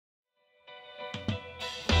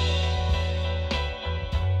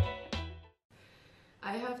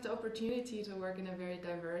opportunity to work in a very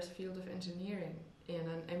diverse field of engineering, in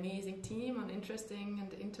an amazing team on interesting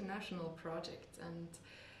and international projects, and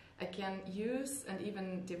I can use and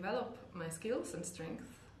even develop my skills and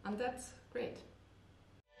strengths, and that's great.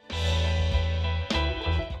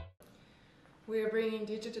 We are bringing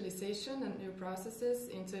digitalization and new processes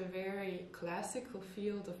into a very classical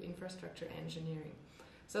field of infrastructure engineering.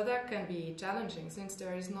 So that can be challenging since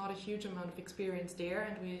there is not a huge amount of experience there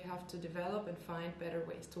and we have to develop and find better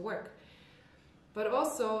ways to work. But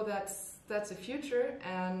also that's the future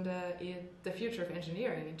and the future of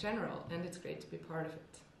engineering in general, and it's great to be part of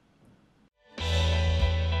it.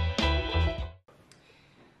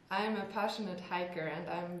 I am a passionate hiker and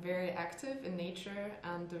I'm very active in nature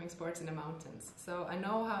and doing sports in the mountains. So I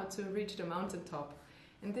know how to reach the mountaintop,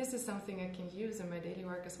 and this is something I can use in my daily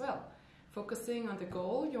work as well. Focusing on the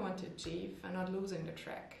goal you want to achieve and not losing the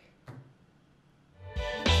track.